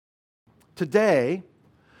Today,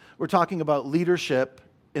 we're talking about leadership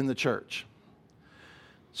in the church.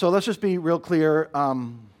 So let's just be real clear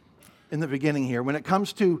in the beginning here. When it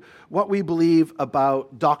comes to what we believe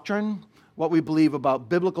about doctrine, what we believe about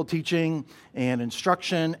biblical teaching and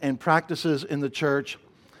instruction and practices in the church,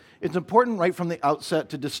 it's important right from the outset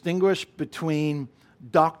to distinguish between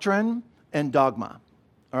doctrine and dogma.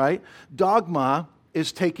 All right? Dogma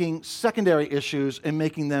is taking secondary issues and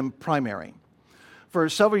making them primary. For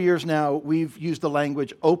several years now, we've used the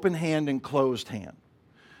language open hand and closed hand.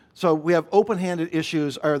 So we have open-handed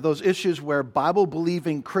issues, are those issues where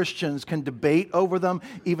Bible-believing Christians can debate over them,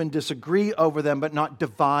 even disagree over them, but not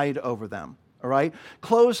divide over them. All right?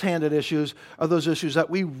 Closed-handed issues are those issues that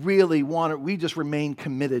we really want, we just remain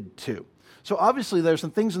committed to. So obviously there's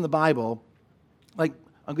some things in the Bible, like,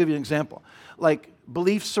 I'll give you an example, like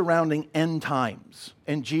beliefs surrounding end times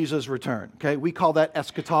and Jesus' return. Okay, we call that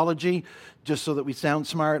eschatology, just so that we sound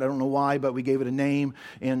smart. I don't know why, but we gave it a name.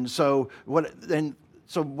 And so what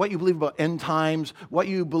you believe about end times, what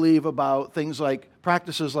you believe about things like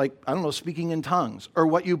practices like, I don't know, speaking in tongues, or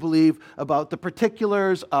what you believe about the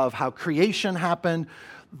particulars of how creation happened,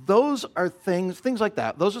 those are things like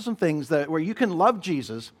that. Those are some things that where you can love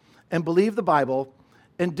Jesus and believe the Bible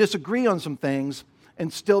and disagree on some things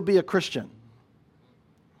and still be a Christian.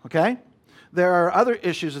 Okay? There are other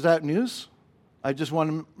issues. Is that news? I just want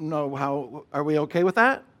to know how, are we okay with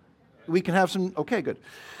that? We can have some, okay, good.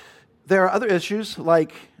 There are other issues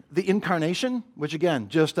like the incarnation, which again,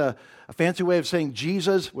 just a fancy way of saying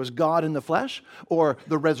Jesus was God in the flesh, or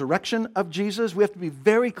the resurrection of Jesus. We have to be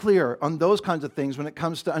very clear on those kinds of things when it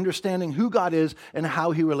comes to understanding who God is and how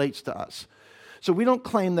He relates to us. So we don't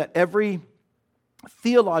claim that every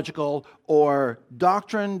theological or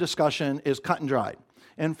doctrine discussion is cut and dried.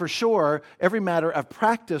 And for sure, every matter of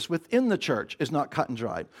practice within the church is not cut and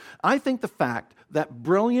dried. I think the fact that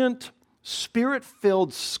brilliant,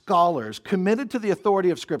 Spirit-filled scholars committed to the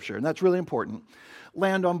authority of Scripture, and that's really important,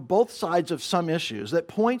 land on both sides of some issues that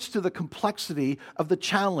points to the complexity of the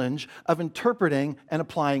challenge of interpreting and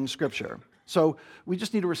applying Scripture. So we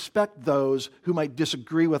just need to respect those who might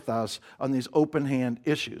disagree with us on these open-hand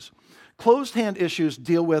issues. Closed-hand issues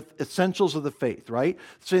deal with essentials of the faith, right?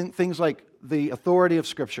 Things like the authority of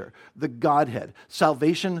Scripture, the Godhead,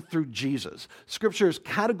 salvation through Jesus. Scripture is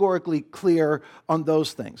categorically clear on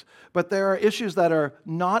those things. But there are issues that are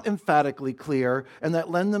not emphatically clear and that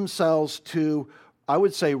lend themselves to, I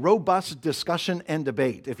would say, robust discussion and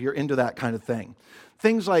debate, if you're into that kind of thing.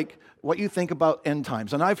 Things like what you think about end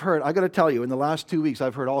times. And I got to tell you, in the last 2 weeks,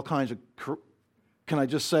 I've heard all kinds of, can I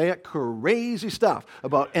just say it, crazy stuff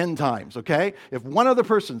about end times, okay? If one other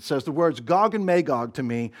person says the words Gog and Magog to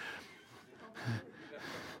me,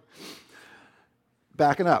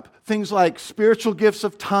 backing up. Things like spiritual gifts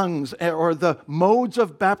of tongues or the modes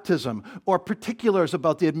of baptism or particulars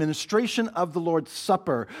about the administration of the Lord's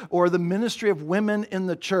Supper or the ministry of women in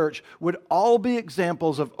the church would all be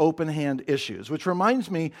examples of open-hand issues, which reminds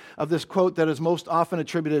me of this quote that is most often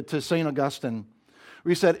attributed to St. Augustine, where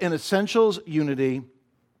he said, in essentials, unity,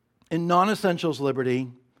 in non-essentials, liberty,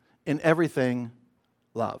 in everything,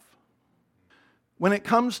 love. When it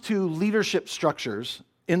comes to leadership structures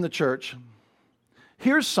in the church,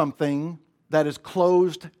 here's something that is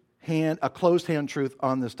a closed-hand truth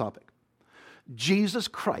on this topic. Jesus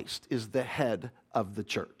Christ is the head of the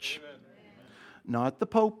church. Amen. Not the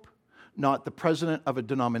Pope, not the president of a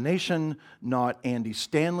denomination, not Andy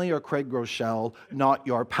Stanley or Craig Groeschel, not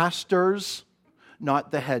your pastors,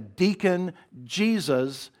 not the head deacon.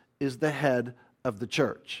 Jesus is the head of the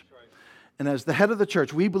church. And as the head of the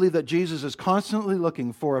church, we believe that Jesus is constantly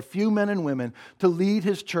looking for a few men and women to lead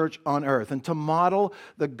His church on earth and to model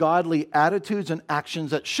the godly attitudes and actions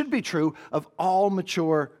that should be true of all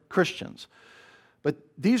mature Christians. But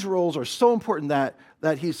these roles are so important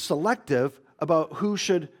that He's selective about who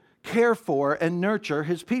should care for and nurture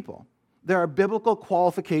His people. There are biblical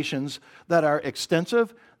qualifications that are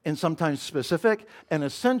extensive and sometimes specific and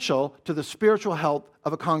essential to the spiritual health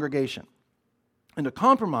of a congregation. And to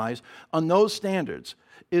compromise on those standards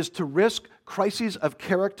is to risk crises of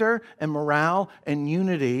character and morale and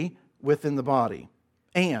unity within the body,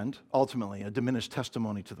 and ultimately a diminished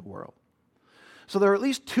testimony to the world. So there are at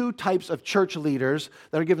least two types of church leaders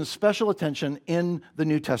that are given special attention in the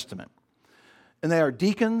New Testament, and they are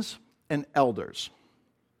deacons and elders.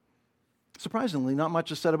 Surprisingly, not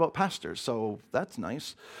much is said about pastors, so that's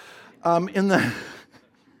nice.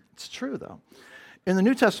 It's true, though. In the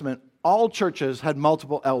New Testament, all churches had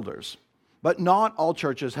multiple elders, but not all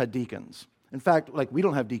churches had deacons. In fact, like we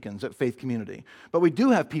don't have deacons at Faith Community, but we do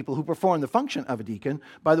have people who perform the function of a deacon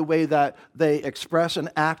by the way that they express and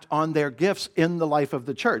act on their gifts in the life of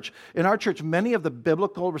the church. In our church, many of the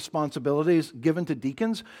biblical responsibilities given to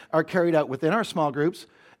deacons are carried out within our small groups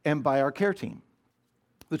and by our care team.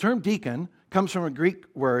 The term deacon comes from a Greek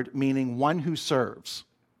word meaning one who serves.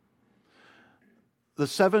 The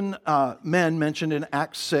 7 men mentioned in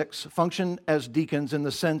Acts 6 functioned as deacons in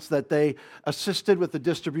the sense that they assisted with the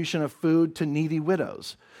distribution of food to needy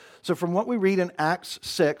widows. So from what we read in Acts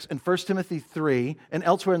 6 and 1 Timothy 3 and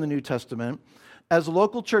elsewhere in the New Testament, as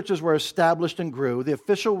local churches were established and grew, the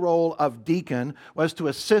official role of deacon was to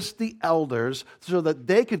assist the elders so that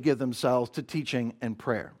they could give themselves to teaching and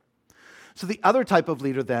prayer. So the other type of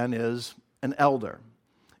leader then is an elder.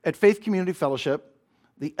 At Faith Community Fellowship,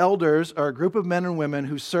 the elders are a group of men and women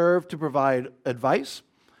who serve to provide advice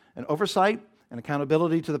and oversight and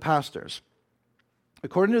accountability to the pastors.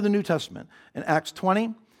 According to the New Testament, in Acts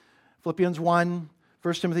 20, Philippians 1,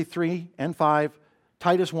 1 Timothy 3 and 5,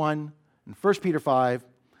 Titus 1, and 1 Peter 5,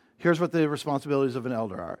 here's what the responsibilities of an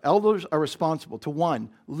elder are. Elders are responsible to, 1,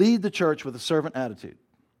 lead the church with a servant attitude.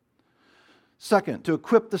 2nd, to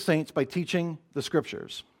equip the saints by teaching the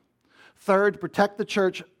Scriptures. 3rd, protect the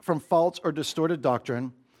church from false or distorted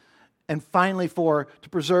doctrine. And finally, 4, to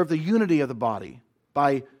preserve the unity of the body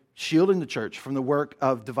by shielding the church from the work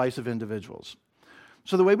of divisive individuals.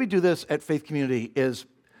 So the way we do this at Faith Community is,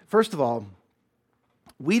 first of all,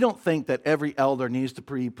 we don't think that every elder needs to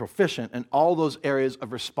be proficient in all those areas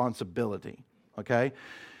of responsibility, okay?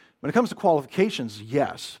 When it comes to qualifications,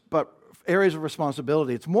 yes, but areas of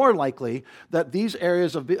responsibility, it's more likely that these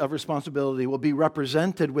areas of responsibility will be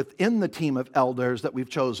represented within the team of elders that we've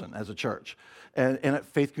chosen as a church. And at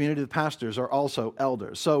Faith Community, the pastors are also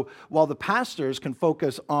elders. So while the pastors can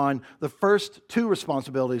focus on the first 2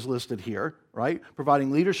 responsibilities listed here, right,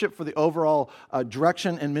 providing leadership for the overall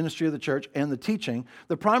direction and ministry of the church and the teaching,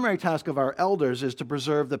 the primary task of our elders is to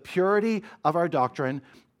preserve the purity of our doctrine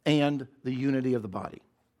and the unity of the body.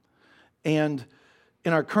 And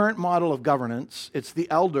in our current model of governance, it's the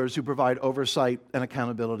elders who provide oversight and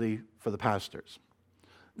accountability for the pastors.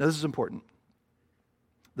 Now, this is important.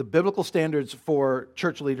 The biblical standards for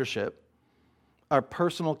church leadership are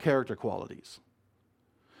personal character qualities.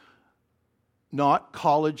 Not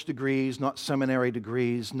college degrees, not seminary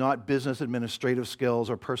degrees, not business administrative skills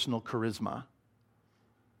or personal charisma.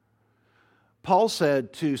 Paul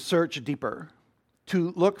said to search deeper,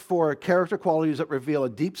 to look for character qualities that reveal a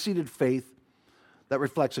deep-seated faith that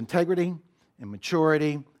reflects integrity and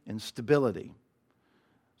maturity and stability.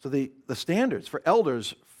 So the standards for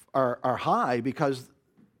elders are high because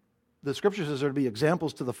the Scripture says there to be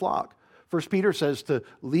examples to the flock. 1 Peter says to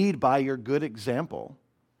lead by your good example.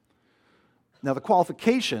 Now, the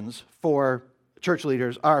qualifications for church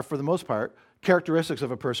leaders are, for the most part, characteristics of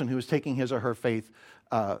a person who is taking his or her faith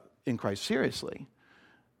in Christ seriously,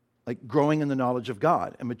 like growing in the knowledge of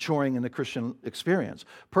God and maturing in the Christian experience.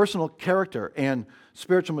 Personal character and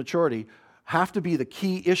spiritual maturity have to be the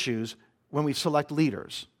key issues when we select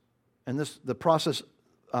leaders. And the process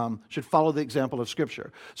should follow the example of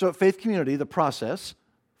Scripture. So at Faith Community, the process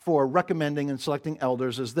for recommending and selecting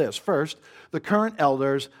elders is this. First, the current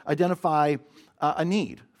elders identify a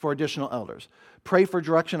need for additional elders. Pray for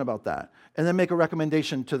direction about that, and then make a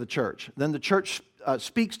recommendation to the church. Then the church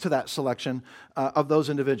speaks to that selection of those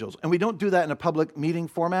individuals. And we don't do that in a public meeting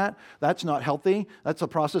format. That's not healthy. That's a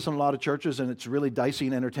process in a lot of churches, and it's really dicey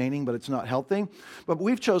and entertaining, but it's not healthy. But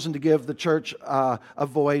we've chosen to give the church a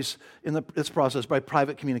voice in this process by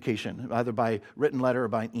private communication, either by written letter or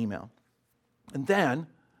by an email. And then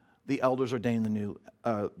the elders ordain the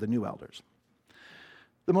new elders.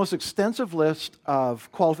 The most extensive list of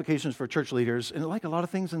qualifications for church leaders, and like a lot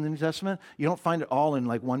of things in the New Testament, you don't find it all in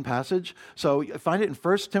like one passage. So you find it in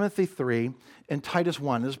 1 Timothy 3 and Titus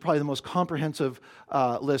 1. This is probably the most comprehensive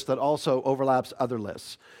list that also overlaps other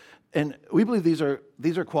lists. And we believe these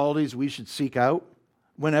are qualities we should seek out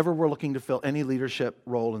whenever we're looking to fill any leadership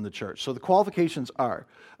role in the church. So the qualifications are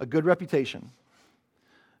a good reputation,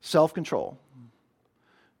 self-control,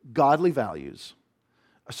 godly values,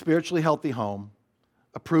 a spiritually healthy home,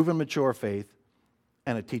 a proven mature faith,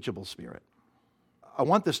 and a teachable spirit. I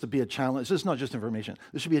want this to be a challenge. This is not just information.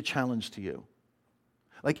 This should be a challenge to you.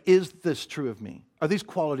 Like, is this true of me? Are these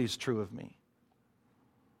qualities true of me?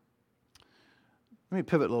 Let me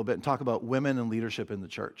pivot a little bit and talk about women and leadership in the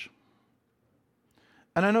church.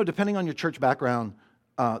 And I know depending on your church background,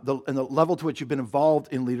 and the level to which you've been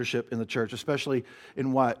involved in leadership in the church, especially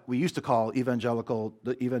in what we used to call the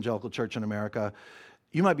evangelical church in America,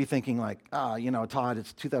 you might be thinking like, Todd,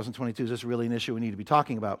 it's 2022. Is this really an issue we need to be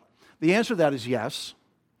talking about? The answer to that is yes.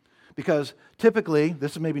 Because typically,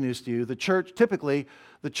 this is maybe news to you, the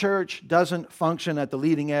church doesn't function at the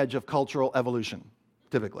leading edge of cultural evolution,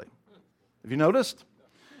 typically. Have you noticed?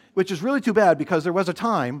 Which is really too bad, because there was a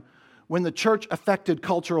time when the church affected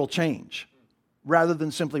cultural change rather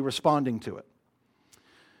than simply responding to it.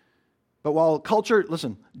 But while culture,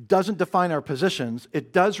 listen, doesn't define our positions,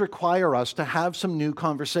 it does require us to have some new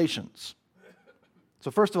conversations.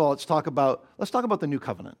 So first of all, let's talk about the new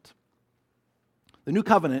covenant. The new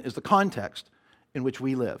covenant is the context in which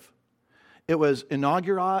we live. It was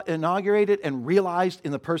inaugurated and realized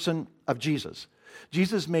in the person of Jesus.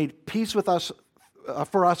 Jesus made peace with us,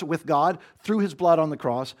 for us with God through his blood on the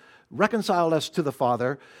cross, reconciled us to the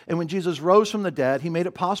Father, and when Jesus rose from the dead, he made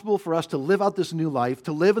it possible for us to live out this new life,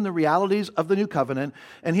 to live in the realities of the new covenant,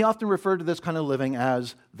 and he often referred to this kind of living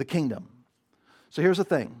as the kingdom. So here's the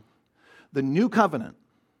thing. The new covenant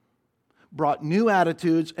brought new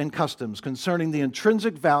attitudes and customs concerning the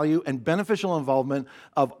intrinsic value and beneficial involvement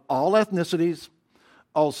of all ethnicities,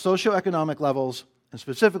 all socio-economic levels, and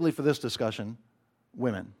specifically for this discussion,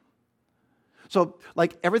 women. So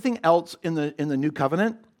like everything else in the new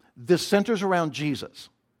covenant, this centers around Jesus.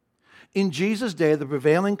 In Jesus' day, the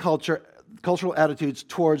prevailing cultural attitudes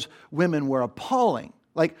towards women were appalling.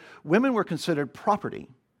 Like, women were considered property.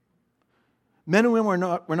 Men and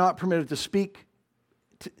women were not permitted to speak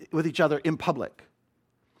with each other in public.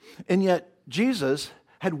 And yet, Jesus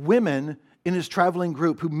had women in his traveling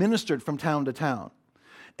group who ministered from town to town.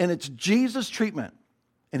 And it's Jesus' treatment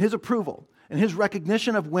and his approval and his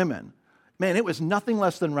recognition of women. Man, it was nothing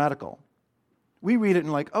less than radical. We read it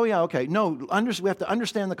and like, oh yeah, okay. No, we have to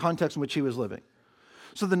understand the context in which he was living.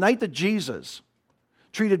 So the night that Jesus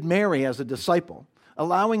treated Mary as a disciple,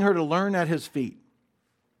 allowing her to learn at his feet,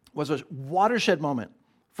 was a watershed moment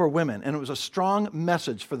for women, and it was a strong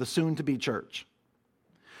message for the soon-to-be church.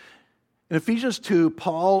 In Ephesians 2,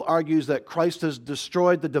 Paul argues that Christ has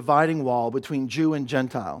destroyed the dividing wall between Jew and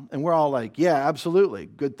Gentile. And we're all like, yeah, absolutely.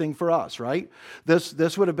 Good thing for us, right?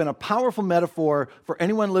 This would have been a powerful metaphor for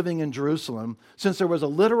anyone living in Jerusalem, since there was a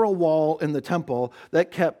literal wall in the temple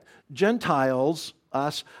that kept Gentiles,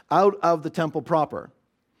 us, out of the temple proper.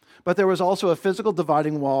 But there was also a physical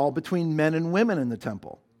dividing wall between men and women in the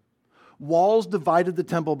temple. Walls divided the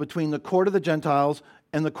temple between the court of the Gentiles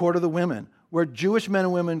and the court of the women, where Jewish men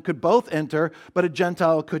and women could both enter, but a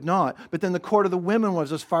Gentile could not. But then the court of the women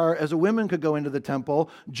was as far as the women could go into the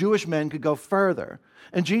temple, Jewish men could go further.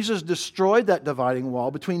 And Jesus destroyed that dividing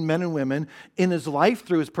wall between men and women in his life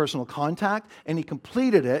through his personal contact, and he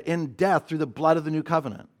completed it in death through the blood of the new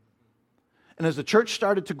covenant. And as the church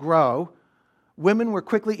started to grow, women were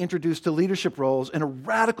quickly introduced to leadership roles in a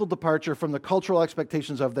radical departure from the cultural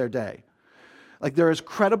expectations of their day. Like, there is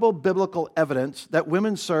credible biblical evidence that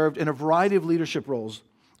women served in a variety of leadership roles.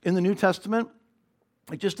 In the New Testament,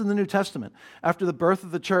 like just in the New Testament, after the birth of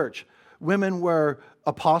the church, women were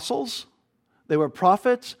apostles, they were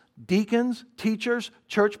prophets, deacons, teachers,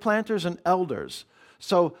 church planters, and elders.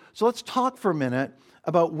 So let's talk for a minute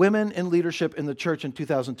about women in leadership in the church in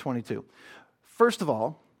 2022. First of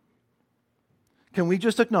all, can we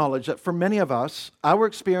just acknowledge that for many of us, our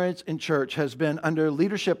experience in church has been under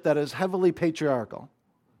leadership that is heavily patriarchal?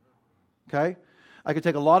 Okay? I could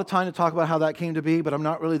take a lot of time to talk about how that came to be, but I'm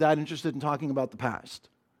not really that interested in talking about the past.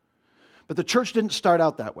 But the church didn't start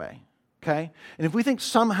out that way. Okay? And if we think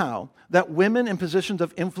somehow that women in positions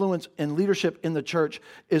of influence and leadership in the church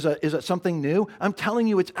is something new, I'm telling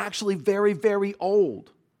you it's actually very, very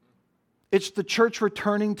old. It's the church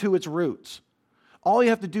returning to its roots. All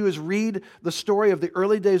you have to do is read the story of the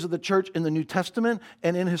early days of the church in the New Testament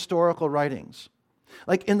and in historical writings.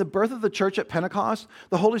 Like in the birth of the church at Pentecost,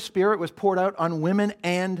 the Holy Spirit was poured out on women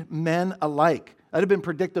and men alike. That had been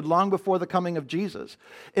predicted long before the coming of Jesus.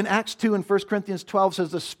 In Acts 2 and 1 Corinthians 12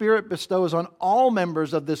 says the Spirit bestows on all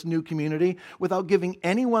members of this new community without giving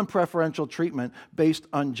anyone preferential treatment based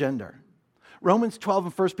on gender. Romans 12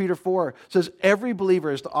 and 1 Peter 4 says every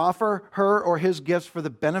believer is to offer her or his gifts for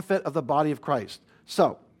the benefit of the body of Christ.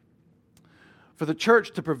 So, for the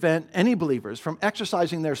church to prevent any believers from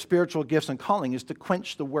exercising their spiritual gifts and calling is to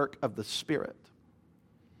quench the work of the Spirit.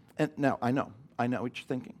 And now, I know what you're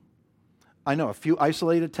thinking. I know a few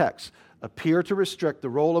isolated texts appear to restrict the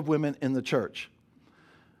role of women in the church.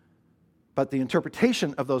 But the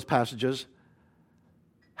interpretation of those passages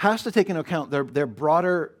has to take into account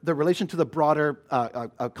their relation to the broader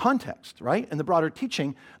context, right? And the broader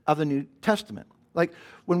teaching of the New Testament. Like,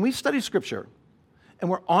 when we study Scripture, and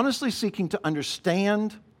we're honestly seeking to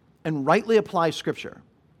understand and rightly apply Scripture,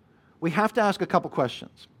 we have to ask a couple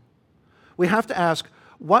questions. We have to ask,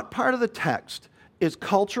 what part of the text is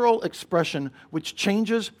cultural expression which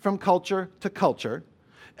changes from culture to culture?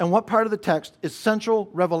 and what part of the text is central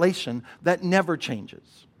revelation that never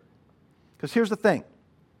changes. Because here's the thing.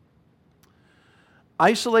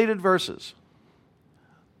 Isolated verses,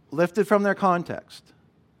 lifted from their context,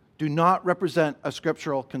 do not represent a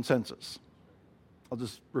scriptural consensus. I'll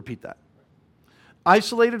just repeat that.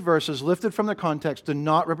 Isolated verses, lifted from their context, do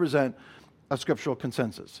not represent a scriptural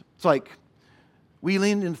consensus. It's like we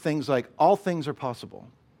lean into things like all things are possible,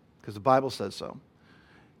 because the Bible says so.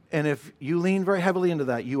 And if you lean very heavily into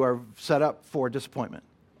that, you are set up for disappointment,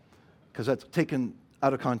 because that's taken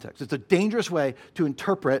out of context. It's a dangerous way to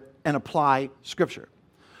interpret and apply Scripture.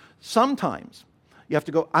 Sometimes you have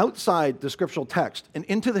to go outside the scriptural text and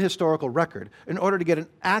into the historical record in order to get an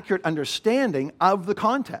accurate understanding of the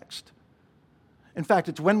context. In fact,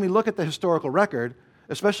 it's when we look at the historical record,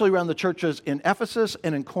 especially around the churches in Ephesus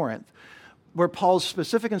and in Corinth, where Paul's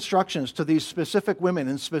specific instructions to these specific women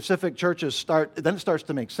in specific churches then it starts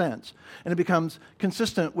to make sense. And it becomes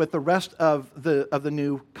consistent with the rest of the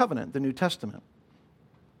New Covenant, the New Testament.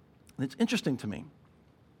 And it's interesting to me,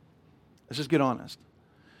 let's just get honest,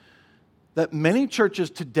 that many churches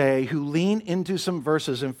today who lean into some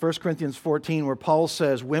verses in 1 Corinthians 14 where Paul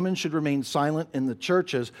says women should remain silent in the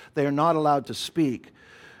churches, they are not allowed to speak.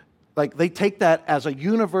 Like they take that as a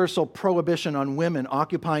universal prohibition on women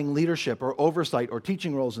occupying leadership or oversight or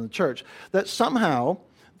teaching roles in the church, that somehow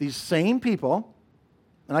these same people,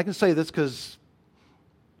 and I can say this because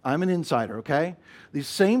I'm an insider, okay? These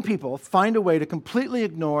same people find a way to completely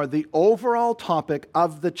ignore the overall topic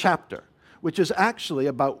of the chapter, which is actually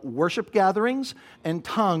about worship gatherings and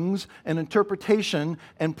tongues and interpretation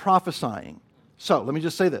and prophesying. So let me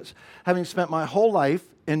just say this. Having spent my whole life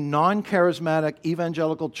in non-charismatic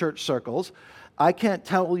evangelical church circles, I can't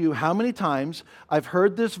tell you how many times I've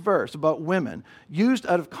heard this verse about women used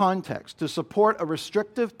out of context to support a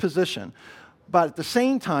restrictive position. But at the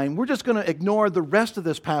same time, we're just going to ignore the rest of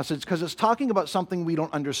this passage because it's talking about something we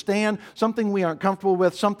don't understand, something we aren't comfortable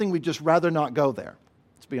with, something we'd just rather not go there.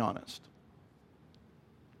 Let's be honest.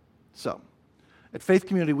 So, at Faith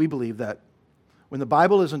Community, we believe that when the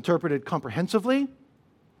Bible is interpreted comprehensively,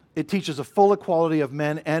 it teaches a full equality of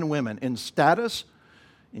men and women in status,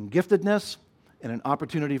 in giftedness, and an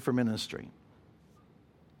opportunity for ministry.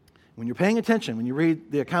 When you're paying attention, when you read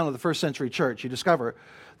the account of the first century church, you discover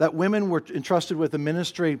that women were entrusted with the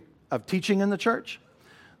ministry of teaching in the church.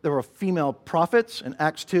 There were female prophets in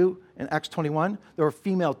Acts 2 and Acts 21. There were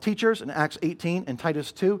female teachers in Acts 18 and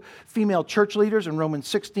Titus 2. Female church leaders in Romans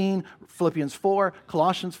 16, Philippians 4,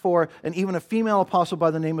 Colossians 4, and even a female apostle by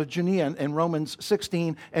the name of Junia in Romans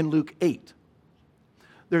 16 and Luke 8.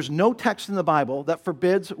 There's no text in the Bible that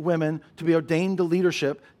forbids women to be ordained to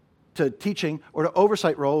leadership, to teaching, or to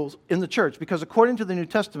oversight roles in the church, because according to the New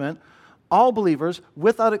Testament, all believers,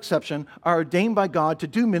 without exception, are ordained by God to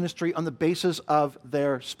do ministry on the basis of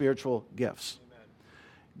their spiritual gifts. Amen.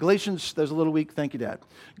 Galatians, there's a little weak, thank you, Dad.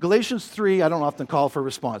 Galatians 3, I don't often call for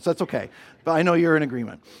response. That's okay, but I know you're in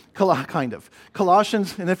agreement. Kind of.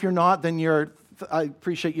 Colossians, and if you're not, then I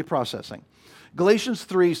appreciate you processing. Galatians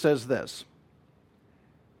 3 says this: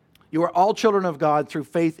 you are all children of God through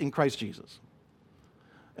faith in Christ Jesus.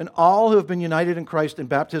 And all who have been united in Christ in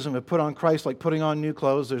baptism have put on Christ like putting on new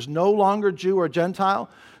clothes. There's no longer Jew or Gentile,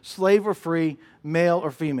 slave or free, male or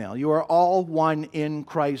female. You are all one in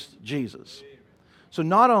Christ Jesus. So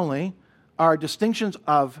not only are distinctions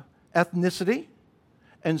of ethnicity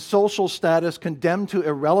and social status condemned to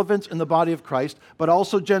irrelevance in the body of Christ, but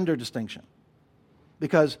also gender distinction.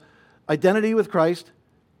 Because identity with Christ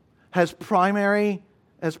has primacy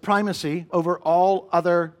over all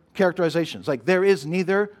other characterizations. Like there is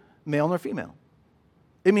neither male nor female.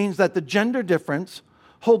 It means that the gender difference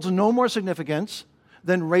holds no more significance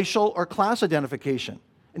than racial or class identification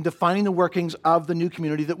in defining the workings of the new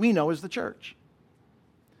community that we know as the church.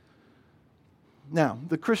 Now,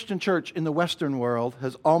 the Christian church in the Western world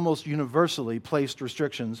has almost universally placed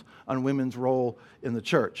restrictions on women's role in the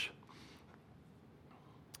church.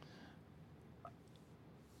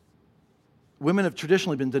 Women have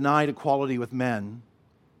traditionally been denied equality with men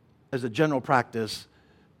as a general practice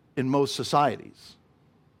in most societies.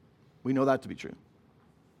 We know that to be true.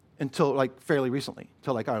 Until fairly recently,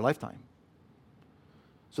 until our lifetime.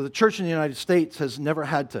 So the church in the United States has never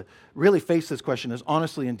had to really face this question as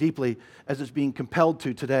honestly and deeply as it's being compelled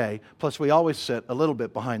to today. Plus, we always sit a little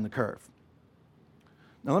bit behind the curve.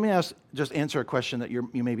 Now, let me just answer a question that you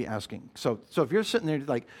may be asking. So if you're sitting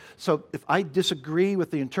there so if I disagree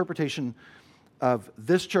with the interpretation of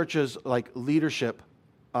this church's leadership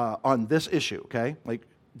on this issue, okay?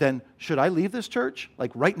 Then should I leave this church?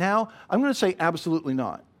 Right now? I'm going to say absolutely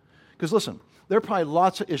not. Because listen, there are probably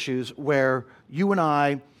lots of issues where you and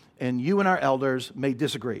I and you and our elders may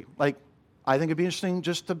disagree. Like, I think it'd be interesting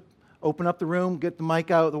just to open up the room, get the mic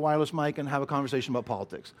out, the wireless mic, and have a conversation about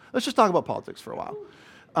politics. Let's just talk about politics for a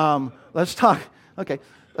while. Let's talk, see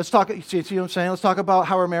what I'm saying? Let's talk about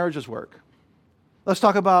how our marriages work. Let's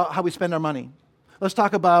talk about how we spend our money. Let's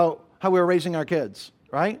talk about how we're raising our kids,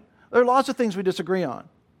 right? There are lots of things we disagree on.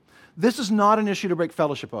 This is not an issue to break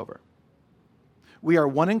fellowship over. We are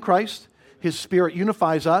one in Christ. His Spirit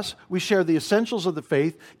unifies us. We share the essentials of the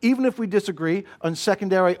faith, even if we disagree on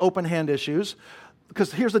secondary open-hand issues.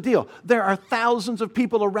 Because here's the deal. There are thousands of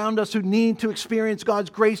people around us who need to experience God's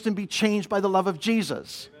grace and be changed by the love of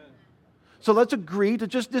Jesus. Amen. So let's agree to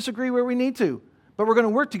just disagree where we need to. But we're going to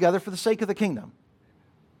work together for the sake of the kingdom.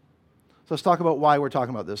 So let's talk about why we're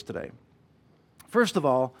talking about this today. First of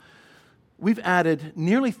all, we've added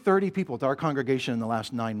nearly 30 people to our congregation in the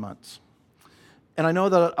last 9 months. And I know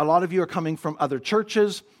that a lot of you are coming from other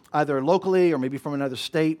churches, either locally or maybe from another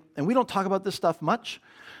state. And we don't talk about this stuff much.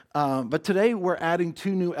 But today we're adding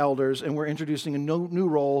 2 new elders and we're introducing a new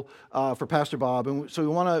role for Pastor Bob. And so we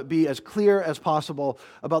want to be as clear as possible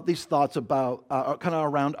about these thoughts about kind of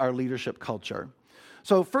around our leadership culture.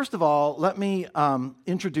 So first of all, let me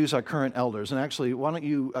introduce our current elders. And actually, why don't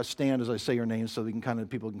you stand as I say your names so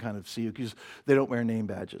people can kind of see you, because they don't wear name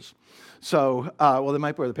badges. So, well, they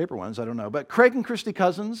might wear the paper ones, I don't know. But Craig and Christy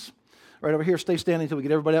Cousins, right over here, stay standing until we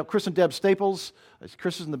get everybody up. Chris and Deb Staples.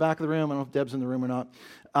 Chris is in the back of the room. I don't know if Deb's in the room or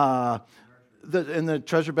not. In the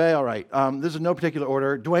Treasure Bay, all right. This is no particular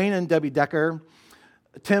order. Dwayne and Debbie Decker.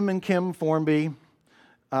 Tim and Kim Formby.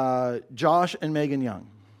 Josh and Megan Young.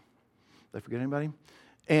 Did I forget anybody?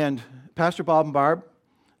 And Pastor Bob and Barb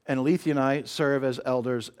and Alethea and I serve as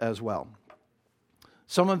elders as well.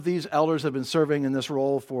 Some of these elders have been serving in this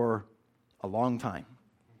role for a long time.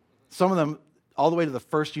 Some of them all the way to the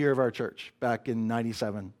first year of our church, back in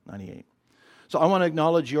 97, 98. So I want to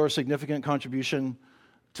acknowledge your significant contribution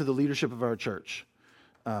to the leadership of our church,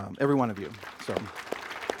 every one of you. So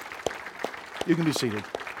you can be seated.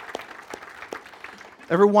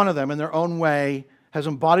 Every one of them, in their own way, has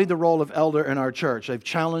embodied the role of elder in our church. They've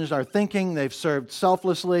challenged our thinking, they've served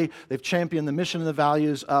selflessly, they've championed the mission and the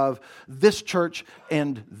values of this church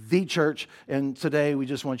and the church, and today we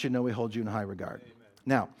just want you to know we hold you in high regard. Amen.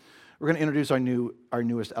 Now, we're going to introduce our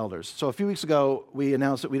newest elders. So a few weeks ago, we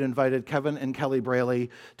announced that we'd invited Kevin and Kelly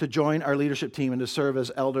Braley to join our leadership team and to serve as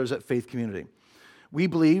elders at Faith Community. We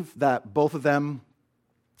believe that both of them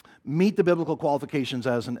meet the biblical qualifications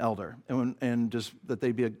as an elder, and just that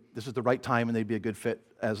this is the right time and they'd be a good fit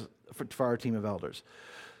for our team of elders.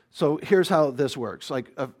 So here's how this works.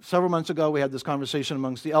 Several months ago, we had this conversation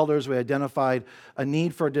amongst the elders. We identified a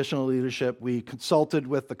need for additional leadership. We consulted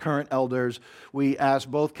with the current elders. We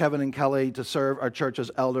asked both Kevin and Kelly to serve our church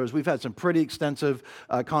as elders. We've had some pretty extensive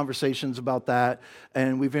conversations about that,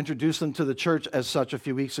 and we've introduced them to the church as such a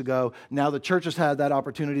few weeks ago. Now the church has had that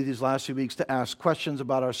opportunity these last few weeks to ask questions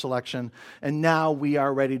about our selection, and now we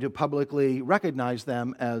are ready to publicly recognize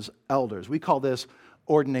them as elders. We call this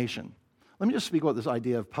ordination. Let me just speak about this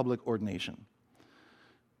idea of public ordination.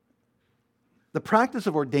 The practice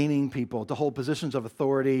of ordaining people to hold positions of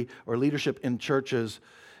authority or leadership in churches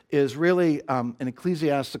is really an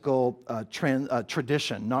ecclesiastical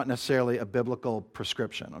tradition, not necessarily a biblical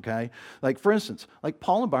prescription, okay? Like, for instance, like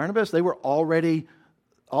Paul and Barnabas, they were already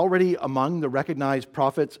among the recognized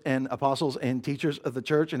prophets and apostles and teachers of the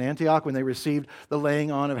church in Antioch when they received the laying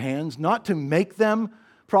on of hands, not to make them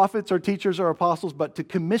prophets or teachers or apostles, but to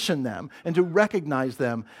commission them and to recognize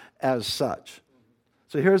them as such.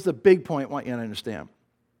 So here's the big point I want you to understand.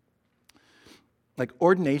 Like,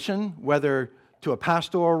 ordination, whether to a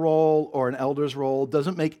pastoral role or an elder's role,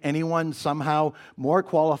 doesn't make anyone somehow more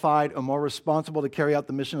qualified or more responsible to carry out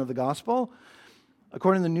the mission of the gospel.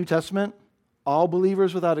 According to the New Testament, all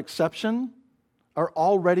believers without exception are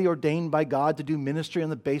already ordained by God to do ministry on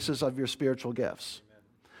the basis of your spiritual gifts.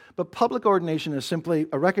 But public ordination is simply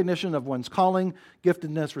a recognition of one's calling,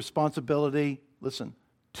 giftedness, responsibility, listen,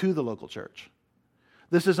 to the local church.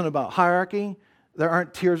 This isn't about hierarchy. There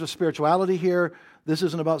aren't tiers of spirituality here. This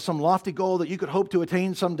isn't about some lofty goal that you could hope to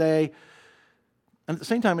attain someday. And at the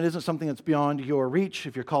same time, it isn't something that's beyond your reach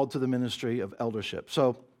if you're called to the ministry of eldership.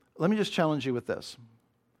 So let me just challenge you with this.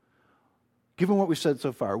 Given what we've said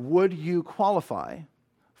so far, would you qualify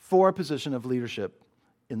for a position of leadership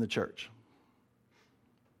in the church?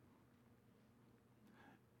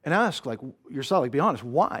 And ask, yourself, be honest,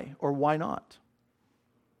 why or why not?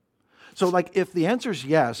 So, if the answer is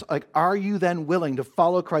yes, are you then willing to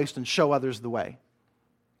follow Christ and show others the way?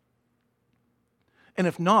 And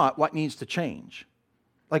if not, what needs to change?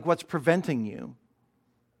 What's preventing you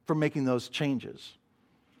from making those changes?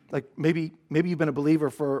 Like maybe you've been a believer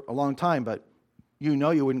for a long time, but you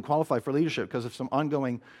know you wouldn't qualify for leadership because of some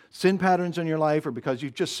ongoing sin patterns in your life or because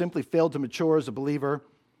you've just simply failed to mature as a believer.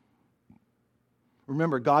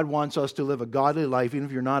 Remember, God wants us to live a godly life even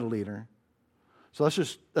if you're not a leader. So let's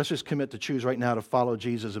just commit to choose right now to follow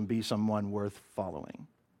Jesus and be someone worth following.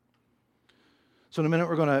 So in a minute,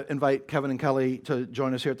 we're going to invite Kevin and Kelly to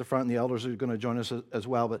join us here at the front, and the elders are going to join us as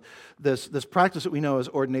well. But this practice that we know as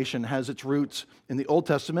ordination has its roots in the Old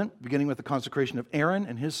Testament, beginning with the consecration of Aaron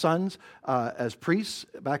and his sons as priests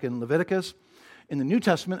back in Leviticus. In the New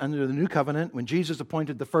Testament, under the New Covenant, when Jesus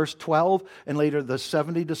appointed the first 12 and later the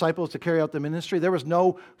 70 disciples to carry out the ministry, there was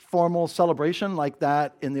no formal celebration like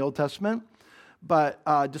that in the Old Testament. But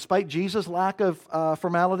despite Jesus' lack of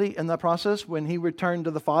formality in that process, when he returned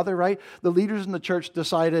to the Father, right, the leaders in the church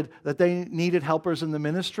decided that they needed helpers in the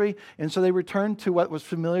ministry, and so they returned to what was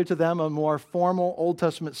familiar to them, a more formal Old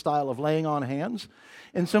Testament style of laying on hands.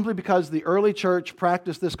 And simply because the early church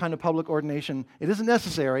practiced this kind of public ordination, it isn't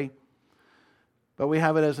necessary, but we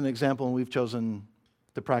have it as an example, and we've chosen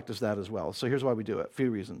to practice that as well. So here's why we do it, a few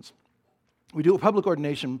reasons. We do a public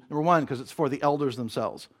ordination, number one, because it's for the elders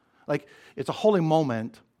themselves. Like, it's a holy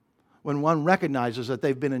moment when one recognizes that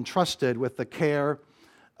they've been entrusted with the care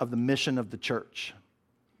of the mission of the church.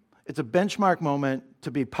 It's a benchmark moment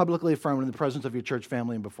to be publicly affirmed in the presence of your church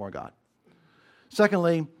family and before God.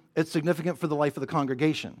 Secondly, it's significant for the life of the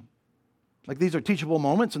congregation. Like, these are teachable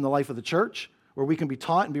moments in the life of the church where we can be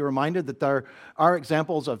taught and be reminded that there are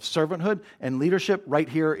examples of servanthood and leadership right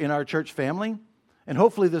here in our church family. And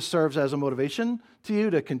hopefully this serves as a motivation to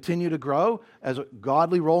you to continue to grow as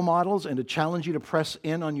godly role models and to challenge you to press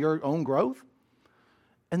in on your own growth.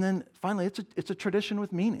 And then finally, it's a tradition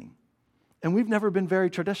with meaning. And we've never been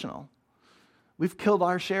very traditional. We've killed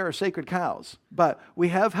our share of sacred cows, but we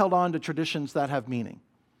have held on to traditions that have meaning.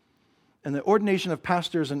 And the ordination of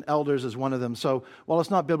pastors and elders is one of them. So while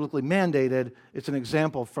it's not biblically mandated, it's an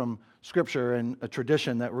example from Scripture and a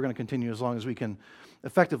tradition that we're going to continue as long as we can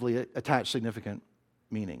effectively attach significant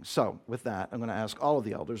meaning. So with that, I'm going to ask all of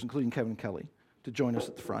the elders, including Kevin and Kelly, to join us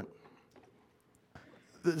at the front.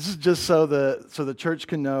 This is just so the church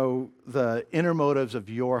can know the inner motives of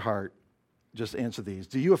your heart. Just answer these.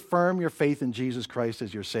 Do you affirm your faith in Jesus Christ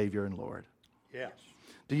as your Savior and Lord? Yes.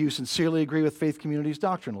 Do you sincerely agree with Faith Community's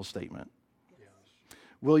doctrinal statement? Yes.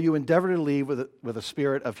 Will you endeavor to lead with a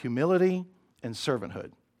spirit of humility and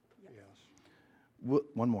servanthood? Yes.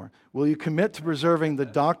 One more. Will you commit to preserving the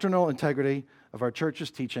doctrinal integrity of our church's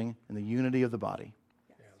teaching and the unity of the body?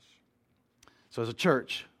 Yes. So as a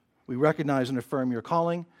church, we recognize and affirm your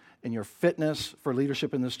calling and your fitness for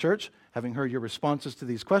leadership in this church. Having heard your responses to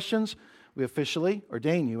these questions, we officially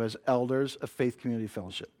ordain you as elders of Faith Community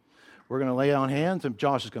Fellowship. We're going to lay on hands, and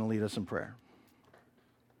Josh is going to lead us in prayer.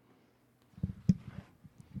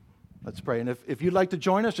 Let's pray. And if you'd like to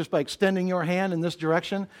join us just by extending your hand in this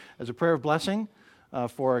direction as a prayer of blessing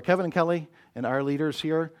for Kevin and Kelly and our leaders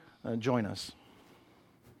here, join us.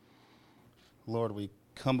 Lord, we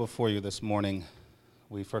come before you this morning.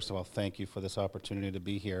 We first of all thank you for this opportunity to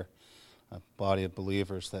be here, a body of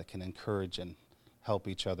believers that can encourage and help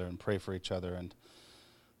each other and pray for each other. And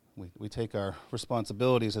we take our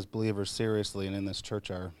responsibilities as believers seriously, and in this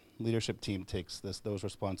church our leadership team takes those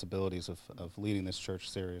responsibilities of leading this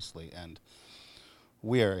church seriously. And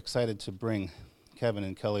we are excited to bring Kevin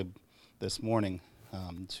and Kelly this morning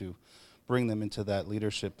to bring them into that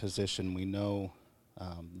leadership position. We know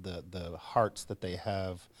the hearts that they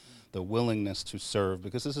have, the willingness to serve,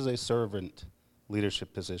 because this is a servant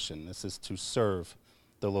leadership position. This is to serve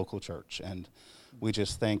the local church. And we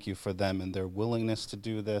just thank you for them and their willingness to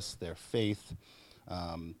do this, their faith,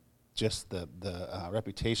 just the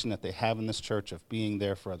reputation that they have in this church of being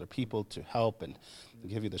there for other people to help and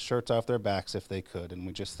give you the shirts off their backs if they could. And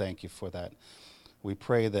we just thank you for that. We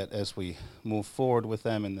pray that as we move forward with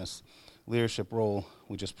them in this leadership role,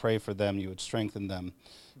 we just pray for them, you would strengthen them,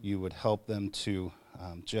 you would help them to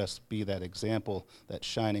just be that example, that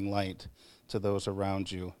shining light to those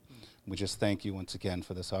around you. We just thank you once again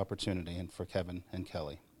for this opportunity and for Kevin and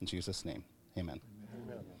Kelly. In Jesus' name, amen.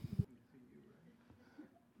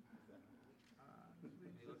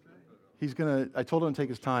 I told him to take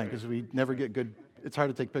his time because we never get good, it's hard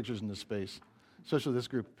to take pictures in this space, especially this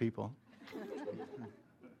group of people.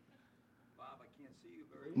 Bob, I can't see you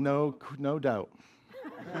very well. No doubt.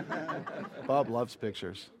 Bob loves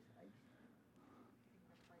pictures.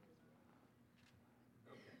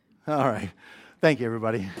 All right. Thank you,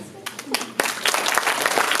 everybody.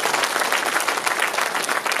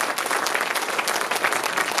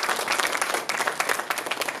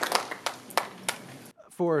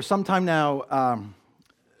 For some time now,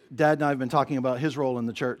 Dad and I have been talking about his role in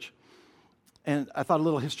the church. And I thought a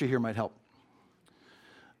little history here might help.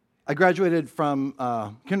 I graduated from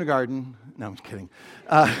kindergarten. No, I'm just kidding.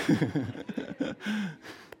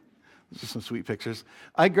 Just some sweet pictures.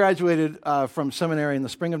 I graduated from seminary in the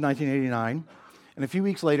spring of 1989. And a few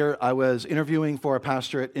weeks later, I was interviewing for a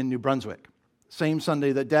pastorate in New Brunswick. Same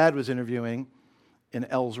Sunday that Dad was interviewing in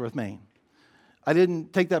Ellsworth, Maine. I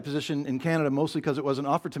didn't take that position in Canada mostly because it wasn't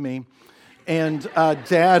offered to me. And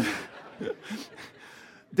Dad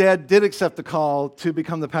did accept the call to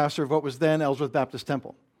become the pastor of what was then Ellsworth Baptist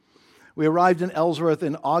Temple. We arrived in Ellsworth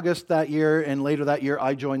in August that year, and later that year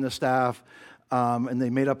I joined the staff, and they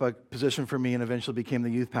made up a position for me and eventually became the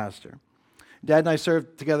youth pastor. Dad and I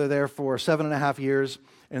served together there for 7.5 years.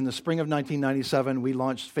 And in the spring of 1997, we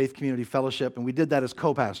launched Faith Community Fellowship, and we did that as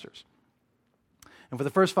co-pastors. And for the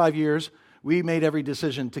first 5 years, we made every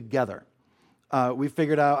decision together. We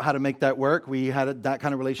figured out how to make that work. We had that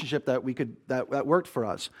kind of relationship that worked for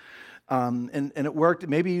us. And it worked.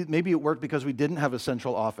 Maybe it worked because we didn't have a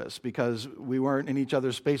central office, because we weren't in each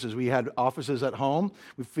other's spaces. We had offices at home.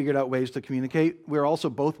 We figured out ways to communicate. We were also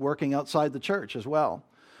both working outside the church as well.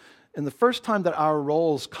 And the first time that our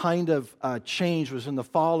roles kind of changed was in the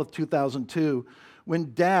fall of 2002,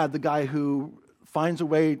 when Dad, the guy who finds a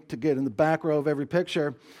way to get in the back row of every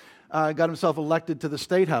picture, got himself elected to the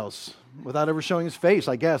State House without ever showing his face,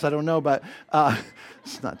 I guess. I don't know, but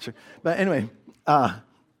it's not true. But anyway,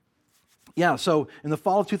 so in the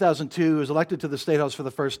fall of 2002, he was elected to the State House for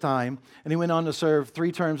the first time, and he went on to serve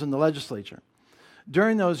 3 terms in the legislature.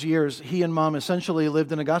 During those years, he and Mom essentially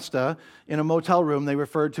lived in Augusta in a motel room they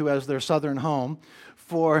referred to as their southern home.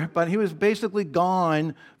 But he was basically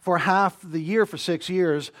gone for half the year for 6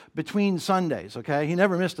 years between Sundays, okay? He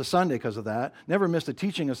never missed a Sunday because of that, never missed a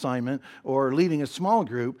teaching assignment or leading a small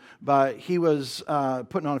group, but he was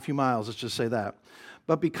putting on a few miles, let's just say that.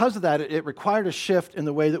 But because of that, it required a shift in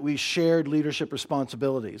the way that we shared leadership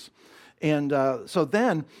responsibilities. And so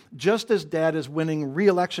then, just as Dad is winning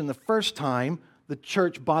re-election the first time, the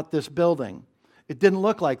church bought this building. It didn't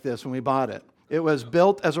look like this when we bought it. It was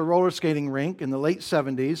built as a roller skating rink in the late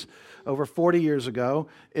 70s, over 40 years ago.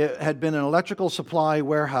 It had been an electrical supply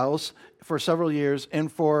warehouse for several years,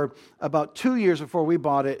 and for about 2 years before we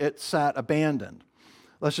bought it, it sat abandoned.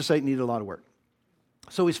 Let's just say it needed a lot of work.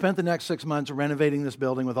 So we spent the next 6 months renovating this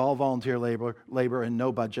building with all volunteer labor and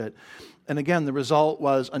no budget. And again, the result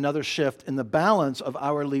was another shift in the balance of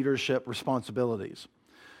our leadership responsibilities.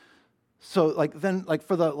 So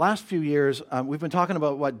for the last few years, we've been talking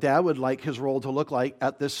about what Dad would like his role to look like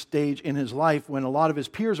at this stage in his life when a lot of his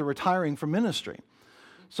peers are retiring from ministry.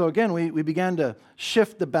 So again, we began to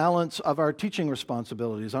shift the balance of our teaching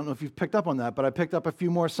responsibilities. I don't know if you've picked up on that, but I picked up a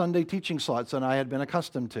few more Sunday teaching slots than I had been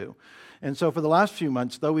accustomed to. And so for the last few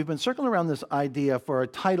months, though, we've been circling around this idea for a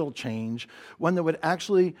title change, one that would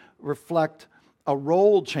actually reflect a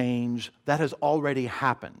role change that has already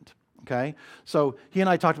happened. Okay, so he and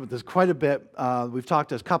I talked about this quite a bit. We've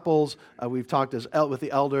talked as couples, we've talked with the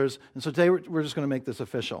elders, and so today we're just going to make this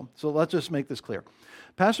official. So let's just make this clear.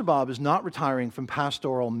 Pastor Bob is not retiring from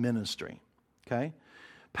pastoral ministry. Okay,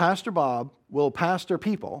 Pastor Bob will pastor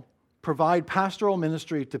people, provide pastoral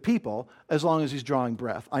ministry to people as long as he's drawing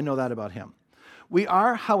breath. I know that about him. We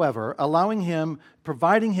are, however,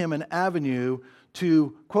 providing him an avenue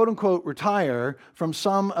to, quote-unquote, retire from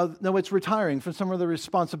retiring from some of the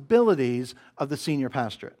responsibilities of the senior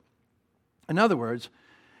pastorate. In other words,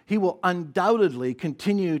 he will undoubtedly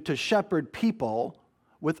continue to shepherd people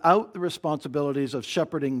without the responsibilities of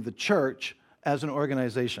shepherding the church as an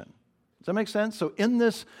organization. Does that make sense? So in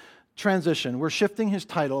this transition, we're shifting his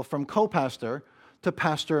title from co-pastor to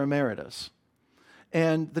pastor emeritus.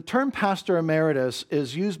 And the term pastor emeritus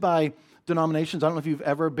is used by denominations. I don't know if you've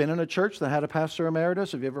ever been in a church that had a pastor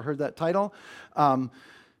emeritus. Have you ever heard that title?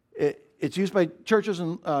 It's used by churches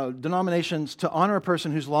and denominations to honor a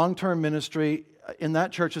person whose long-term ministry in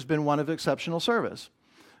that church has been one of exceptional service.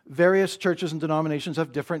 Various churches and denominations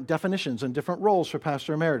have different definitions and different roles for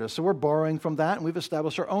pastor emeritus. So we're borrowing from that, and we've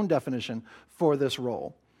established our own definition for this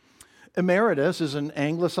role. Emeritus is an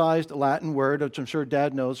anglicized Latin word, which I'm sure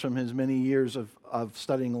Dad knows from his many years of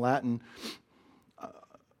studying Latin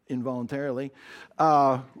involuntarily.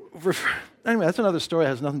 Anyway, that's another story. It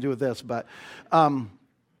has nothing to do with this, but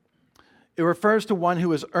it refers to one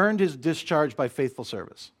who has earned his discharge by faithful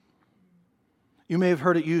service. You may have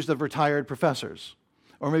heard it used of retired professors,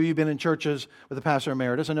 or maybe you've been in churches with a pastor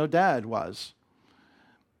emeritus. I know Dad was.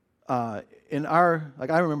 I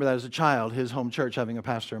remember that as a child, his home church having a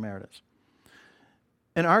pastor emeritus.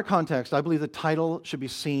 In our context, I believe the title should be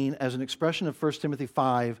seen as an expression of 1 Timothy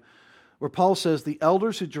 5, where Paul says, the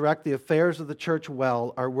elders who direct the affairs of the church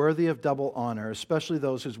well are worthy of double honor, especially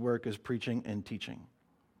those whose work is preaching and teaching.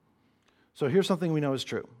 So here's something we know is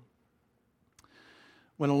true.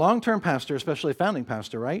 When a long-term pastor, especially a founding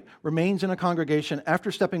pastor, right, remains in a congregation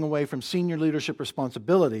after stepping away from senior leadership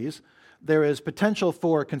responsibilities, there is potential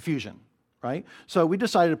for confusion, right? So we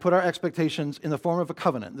decided to put our expectations in the form of a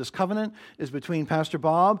covenant. This covenant is between Pastor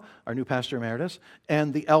Bob, our new pastor emeritus,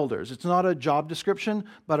 and the elders. It's not a job description,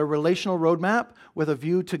 but a relational roadmap with a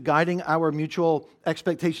view to guiding our mutual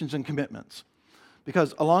expectations and commitments.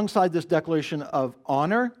 Because alongside this declaration of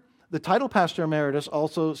honor, the title Pastor Emeritus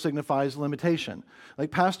also signifies limitation. Like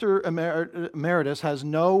Pastor Emeritus has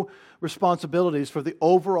no responsibilities for the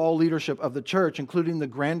overall leadership of the church, including the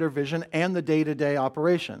grander vision and the day-to-day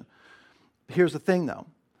operation. Here's the thing, though.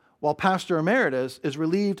 While Pastor Emeritus is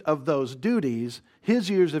relieved of those duties, his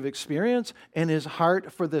years of experience and his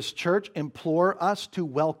heart for this church implore us to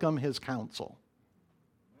welcome his counsel.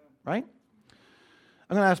 Right?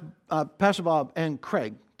 I'm going to ask Pastor Bob and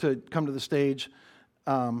Craig to come to the stage.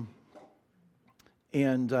 Let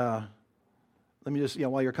me just,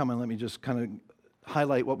 while you're coming, let me just kind of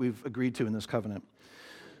highlight what we've agreed to in this covenant.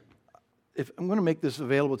 I'm going to make this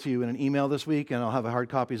available to you in an email this week, and I'll have hard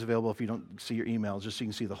copies available if you don't see your emails, just so you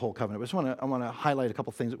can see the whole covenant. But I want to highlight a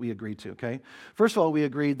couple things that we agreed to, okay? First of all, we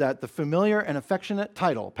agreed that the familiar and affectionate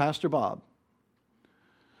title, Pastor Bob,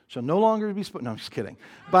 shall no longer be spoken. No, I'm just kidding.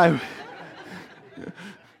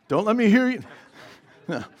 Don't let me hear you.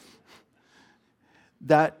 No.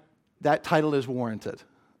 That title is warranted,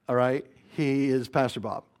 all right? He is Pastor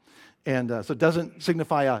Bob. And so it doesn't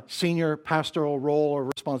signify a senior pastoral role or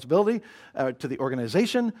responsibility to the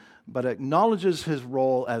organization, but acknowledges his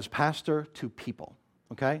role as pastor to people,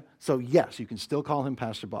 okay? So yes, you can still call him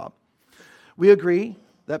Pastor Bob. We agree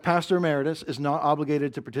that Pastor Emeritus is not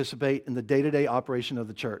obligated to participate in the day-to-day operation of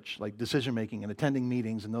the church, like decision-making and attending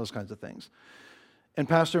meetings and those kinds of things. And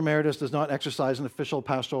Pastor Emeritus does not exercise an official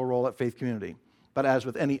pastoral role at Faith Community. But as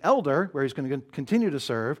with any elder, where he's going to continue to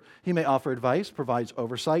serve, he may offer advice, provides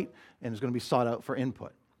oversight, and is going to be sought out for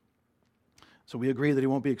input. So we agree that he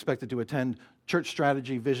won't be expected to attend church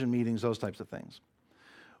strategy, vision meetings, those types of things.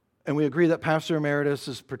 And we agree that Pastor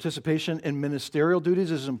Emeritus' participation in ministerial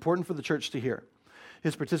duties is important for the church to hear.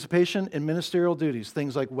 His participation in ministerial duties,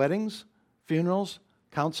 things like weddings, funerals,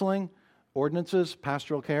 counseling, ordinances,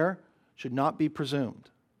 pastoral care, should not be presumed.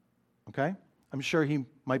 Okay? I'm sure he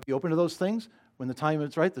might be open to those things when the time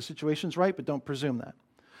is right, the situation's right, but don't presume that.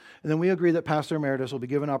 And then we agree that Pastor Emeritus will be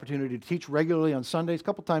given an opportunity to teach regularly on Sundays, a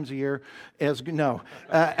couple times a year, as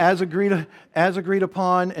agreed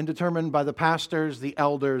upon and determined by the pastors, the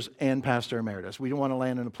elders, and Pastor Emeritus. We don't want to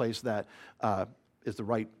land in a place that is the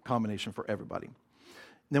right combination for everybody. And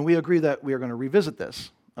then we agree that we are going to revisit this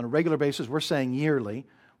on a regular basis. We're saying yearly,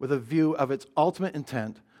 with a view of its ultimate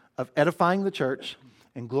intent of edifying the church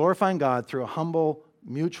and glorifying God through a humble,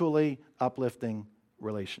 mutually uplifting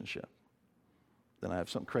relationship. Then I have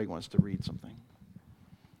some. Craig wants to read something.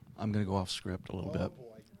 I'm going to go off script a little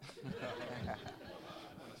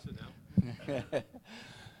bit.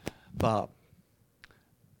 Bob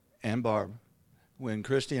and Barb, when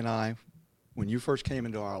Christy and I, when you first came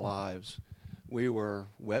into our lives, we were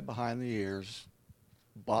wet behind the ears,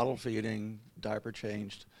 bottle feeding, diaper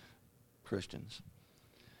changed Christians.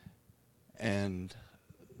 And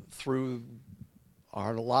through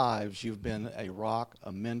our lives, you've been a rock,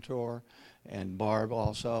 a mentor, and Barb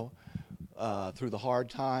also. Through the hard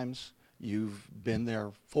times, you've been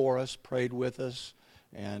there for us, prayed with us,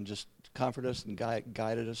 and just comforted us and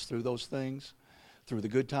guided us through those things. Through the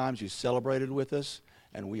good times, you celebrated with us,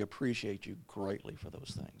 and we appreciate you greatly for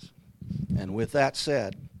those things. And with that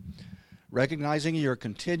said, recognizing your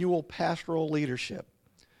continual pastoral leadership,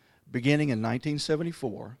 beginning in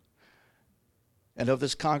 1974, and of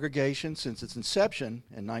this congregation since its inception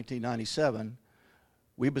in 1997,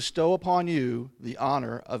 we bestow upon you the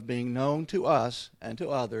honor of being known to us and to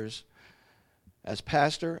others as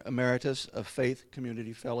Pastor Emeritus of Faith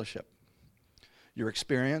Community Fellowship. Your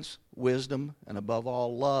experience, wisdom, and above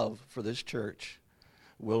all, love for this church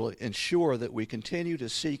will ensure that we continue to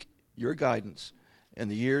seek your guidance in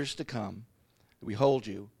the years to come. We hold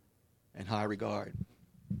you in high regard.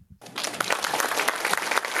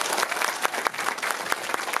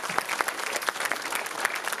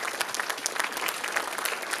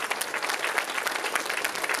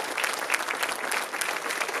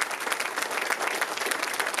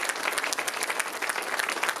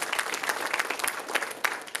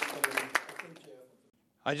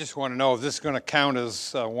 I just want to know if this is going to count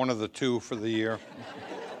as one of the two for the year.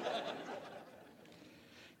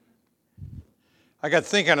 I got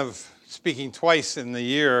thinking of speaking twice in the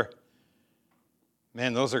year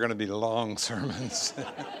Man, those are going to be long sermons.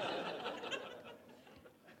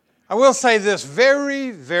 I will say this,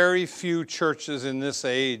 very, very few churches in this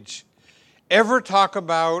age ever talk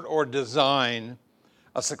about or design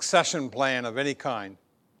a succession plan of any kind.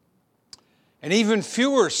 And even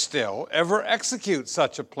fewer still ever execute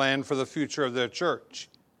such a plan for the future of their church.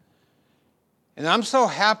 And I'm so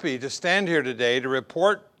happy to stand here today to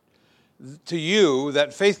report to you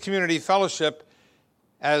that Faith Community Fellowship,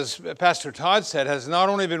 as Pastor Todd said, has not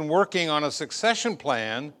only been working on a succession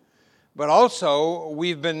plan, but also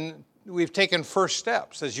we've taken first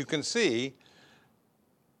steps, as you can see,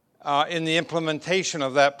 in the implementation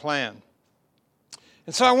of that plan.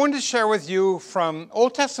 And so I wanted to share with you from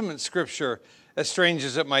Old Testament Scripture, as strange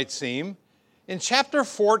as it might seem. In chapter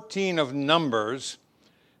 14 of Numbers,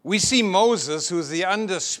 we see Moses, who is the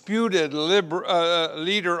undisputed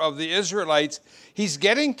leader of the Israelites. He's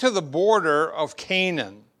getting to the border of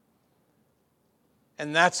Canaan.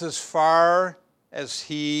 And that's as far as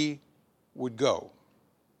he would go.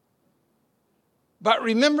 But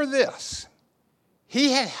remember this.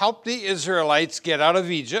 He had helped the Israelites get out of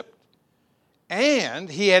Egypt, and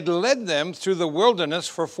he had led them through the wilderness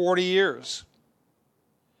for 40 years.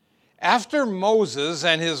 After Moses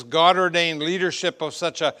and his God-ordained leadership of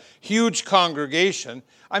such a huge congregation,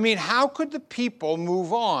 how could the people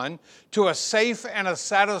move on to a safe and a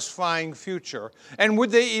satisfying future? And would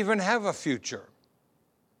they even have a future?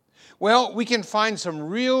 Well, we can find some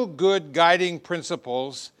real good guiding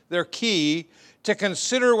principles. They're key to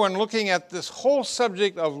consider when looking at this whole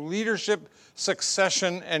subject of leadership,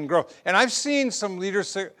 succession, and growth. And I've seen some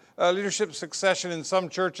leadership succession in some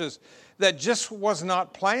churches that just was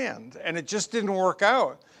not planned, and it just didn't work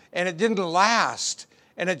out, and it didn't last,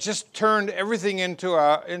 and it just turned everything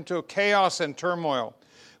into chaos and turmoil.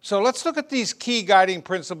 So let's look at these key guiding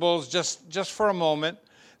principles just for a moment.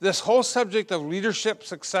 This whole subject of leadership,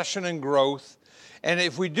 succession, and growth. And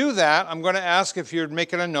if we do that, I'm going to ask, if you're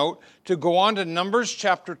making a note, to go on to Numbers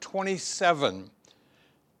chapter 27.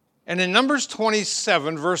 And in Numbers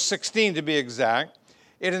 27, verse 16 to be exact,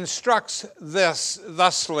 it instructs this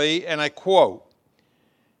thusly, and I quote,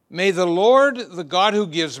 "May the Lord, the God who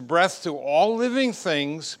gives breath to all living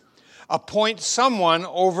things, appoint someone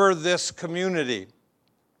over this community."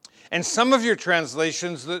 And some of your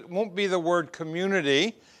translations, that won't be the word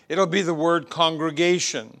community, it'll be the word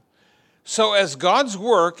congregation. So as God's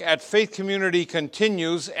work at Faith Community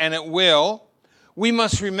continues, and it will, we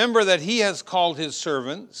must remember that He has called His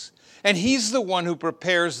servants, and He's the one who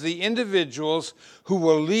prepares the individuals who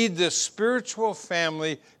will lead this spiritual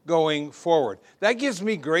family going forward. That gives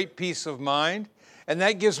me great peace of mind, and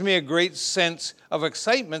that gives me a great sense of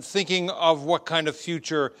excitement thinking of what kind of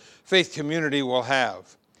future Faith Community will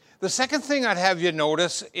have. The second thing I'd have you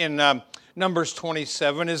notice in Numbers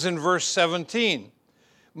 27 is in verse 17.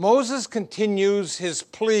 Moses continues his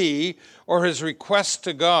plea or his request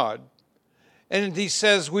to God. And he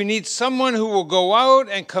says, we need someone who will go out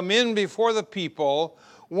and come in before the people,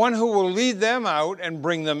 one who will lead them out and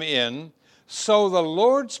bring them in, so the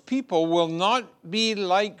Lord's people will not be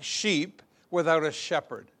like sheep without a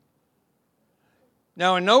shepherd.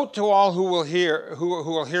 Now, a note to all who will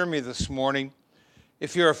hear me this morning.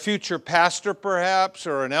 If you're a future pastor, perhaps,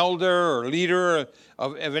 or an elder or leader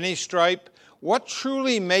of any stripe, what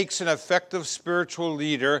truly makes an effective spiritual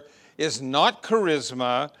leader is not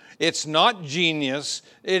charisma, it's not genius,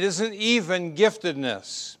 it isn't even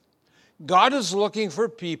giftedness. God is looking for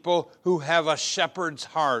people who have a shepherd's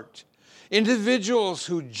heart, individuals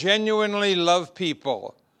who genuinely love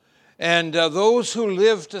people, and those who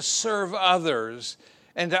live to serve others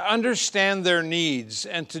and to understand their needs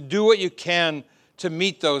and to do what you can to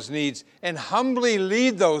meet those needs and humbly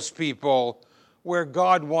lead those people where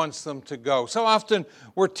God wants them to go. So often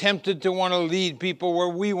we're tempted to want to lead people where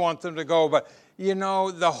we want them to go, but you know,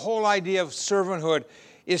 the whole idea of servanthood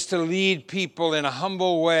is to lead people in a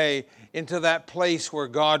humble way into that place where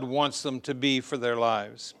God wants them to be for their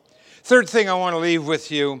lives. Third thing I want to leave with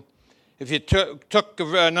you, if you took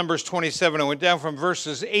Numbers 27 and went down from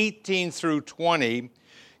verses 18 through 20,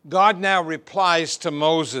 God now replies to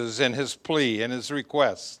Moses and his plea and his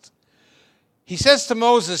request. He says to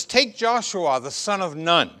Moses, take Joshua, the son of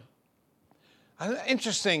Nun. An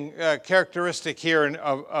interesting characteristic here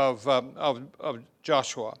of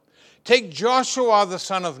Joshua. Take Joshua, the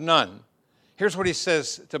son of Nun. Here's what he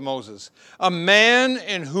says to Moses. A man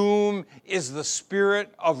in whom is the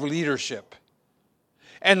spirit of leadership.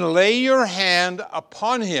 And lay your hand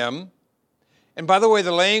upon him. And by the way,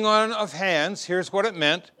 the laying on of hands, here's what it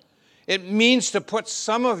meant. It means to put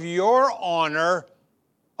some of your honor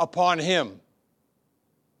upon him.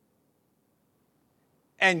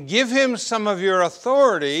 and give him some of your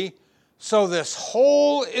authority so this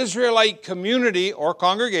whole Israelite community or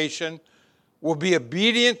congregation will be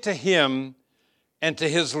obedient to him and to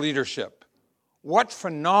his leadership. What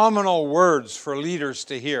phenomenal words for leaders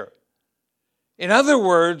to hear. In other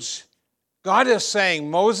words, God is saying,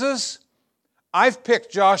 Moses, I've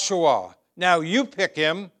picked Joshua. Now you pick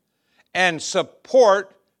him and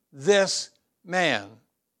support this man.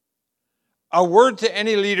 A word to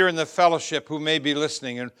any leader in the fellowship who may be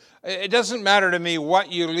listening. And it doesn't matter to me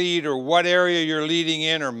what you lead or what area you're leading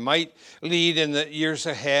in or might lead in the years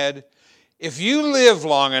ahead. If you live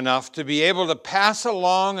long enough to be able to pass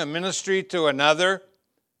along a ministry to another,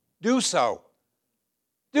 do so.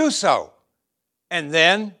 Do so. And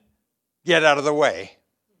then get out of the way.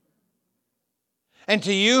 And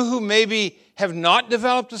to you who maybe have not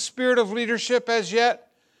developed a spirit of leadership as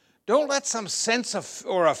yet, don't let some sense of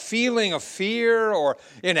or a feeling of fear or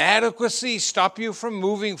inadequacy stop you from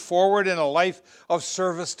moving forward in a life of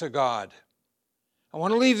service to God. I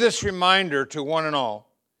want to leave this reminder to one and all.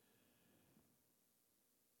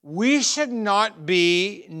 We should not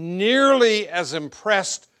be nearly as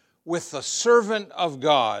impressed with the servant of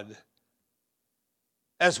God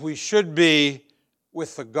as we should be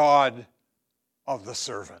with the God of the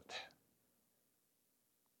servant.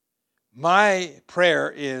 My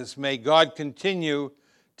prayer is, may God continue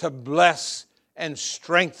to bless and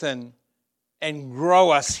strengthen and grow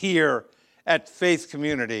us here at Faith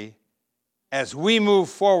Community as we move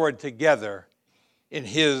forward together in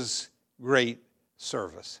his great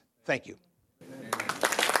service. Thank you.